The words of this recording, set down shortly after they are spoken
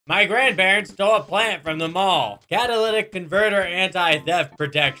My grandparents stole a plant from the mall. Catalytic converter anti-theft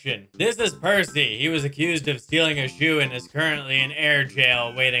protection. This is Percy. He was accused of stealing a shoe and is currently in air jail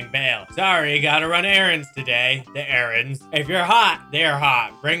awaiting bail. Sorry, gotta run errands today. The errands. If you're hot, they're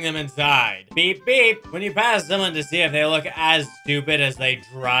hot. Bring them inside. Beep, beep. When you pass someone to see if they look as stupid as they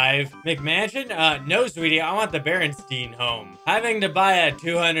drive. McMansion? No, sweetie. I want the Berenstein home. Having to buy a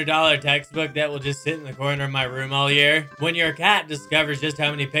 $200 textbook that will just sit in the corner of my room all year. When your cat discovers just how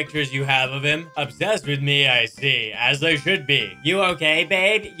many pictures you have of him. Obsessed with me, I see. As they should be. You okay,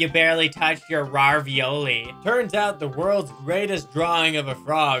 babe? You barely touched your ravioli. Turns out the world's greatest drawing of a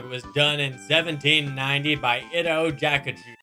frog was done in 1790 by Ito Jakachu.